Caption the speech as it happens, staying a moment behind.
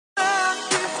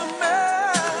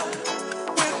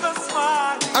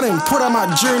I done put out my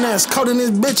jury ass coat in this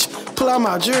bitch. Pull out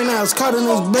my jury ass coat in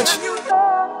this bitch.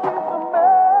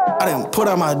 I done put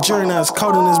out my jury ass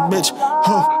coat in this bitch.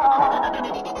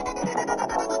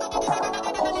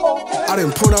 I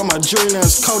done put out my jury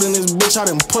ass coat in this bitch. I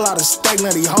done pull out a steak,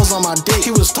 now these hoes on my dick.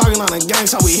 He was talking on the gang,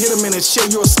 so we hit him in his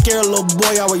shit. You a scared little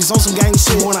boy, always on some gang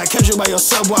shit. When I catch you by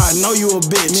yourself, boy, I know you a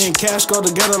bitch. Me and Cash go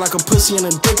together like a pussy and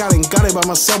a dick. I done got it by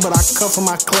myself, but I cut for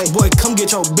my clay. Boy, come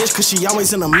get your bitch, cause she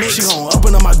always in the mix. She gon'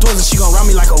 open up my doors and she gon' ride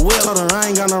me like a whip. Told her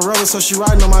I ain't got no rubber, so she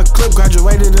riding on my clip.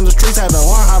 Graduated in the streets, had to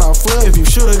learn how to flip. If you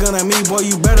shoot a gun at me, boy,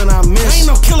 you better not miss. I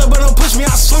ain't no killer, but don't push me.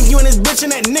 I slunk you in this bitch,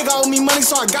 and that nigga owe me money,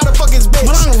 so I gotta fuck his bitch.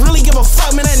 But I don't really give a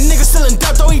fuck, man. That nigga still in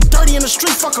debt, though he dirty in the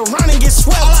street. Fuck around and get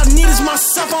swept. All I need is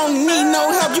myself, I don't need no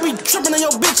help. You be tripping on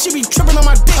your bitch, she be tripping on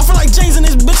my dick. I feel like James in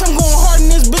this bitch, I'm going hard in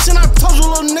this bitch. And I told you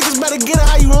little niggas better get it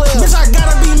how you live. Bitch, I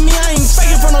gotta be me, I ain't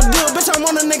faking for no deal. Bitch, I'm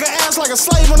on a nigga ass like a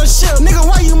slave on a ship. Nigga,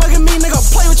 why you making me, nigga,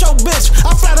 play with your bitch?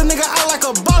 I flat a nigga out like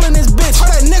a ball in this bitch.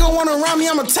 Heard that nigga wanna around me,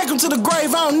 I'ma take him to the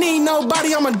grave. I don't need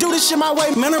nobody, I'ma do this shit my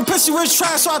way. Man, her pussy rich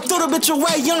trash, so I threw the bitch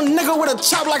away. Young nigga with a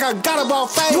chop like I got a ball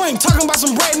fade. You ain't talking about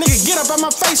some bread, nigga, get up out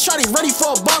my face. Shawty ready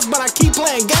for a box, but I keep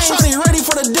playing games. Shawty ready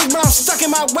for the dick, but I'm stuck in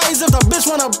my ways. If the bitch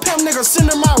wanna pimp, nigga, send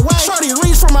her my way. Shawty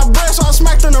reach for my bread, so I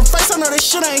smacked her in her face. I know this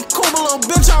shit ain't cool, but little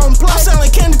bitch, I don't play. I'm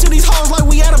selling candy to these hoes like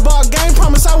we at a ball game.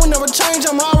 Promise I would never change,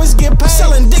 I'ma always get paid.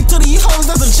 Selling dick to these hoes,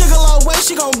 that's a gigolo way.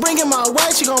 She gon' bring it my way,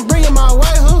 she gon' bring it my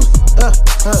way.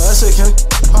 That's it, Kenny.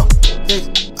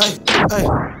 Hey,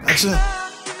 that's it.